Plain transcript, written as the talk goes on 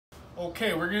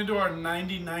Okay, we're gonna do our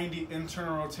 90-90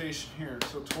 internal rotation here.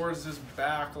 So towards this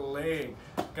back leg.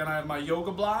 Again, I have my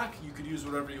yoga block. You could use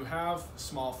whatever you have.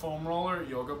 Small foam roller,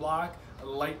 yoga block, a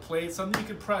light plate, something you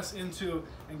could press into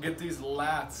and get these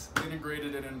lats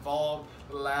integrated and involved.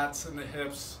 The lats and the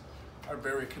hips are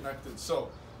very connected.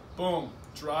 So, boom,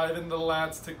 driving the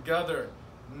lats together.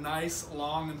 Nice,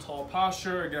 long and tall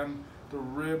posture. Again, the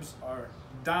ribs are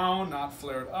down, not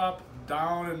flared up,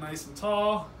 down and nice and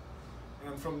tall.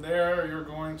 And from there, you're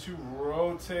going to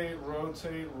rotate,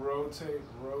 rotate, rotate,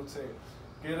 rotate.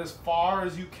 Get as far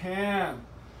as you can.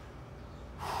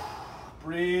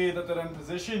 Breathe at that end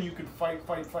position. You could fight,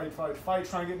 fight, fight, fight, fight.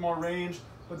 Try and get more range,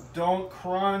 but don't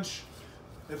crunch.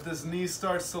 If this knee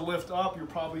starts to lift up, you're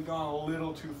probably gone a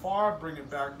little too far. Bring it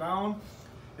back down.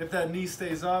 If that knee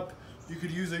stays up, you could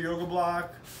use a yoga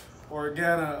block or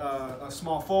again, a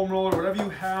small foam roller, whatever you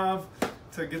have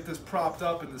to get this propped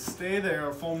up and to stay there.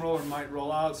 A foam roller might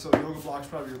roll out, so yoga block's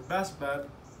probably your best bet.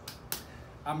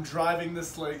 I'm driving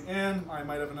this leg in. I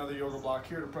might have another yoga block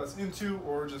here to press into,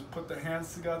 or just put the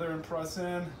hands together and press in.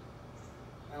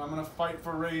 And I'm gonna fight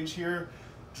for range here,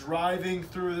 driving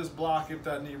through this block if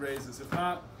that knee raises. If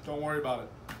not, don't worry about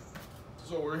it.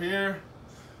 So we're here,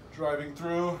 driving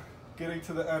through, getting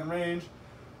to the end range.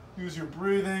 Use your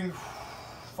breathing,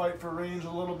 fight for range a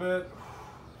little bit,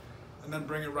 and then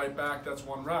bring it right back. That's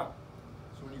one rep.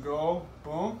 So when you go,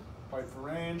 boom, fight for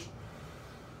range.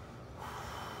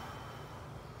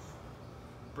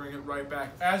 Bring it right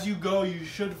back. As you go, you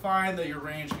should find that your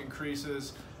range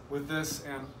increases with this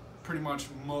and pretty much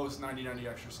most 90-90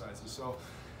 exercises. So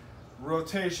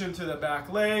rotation to the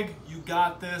back leg, you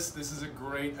got this. This is a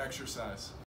great exercise.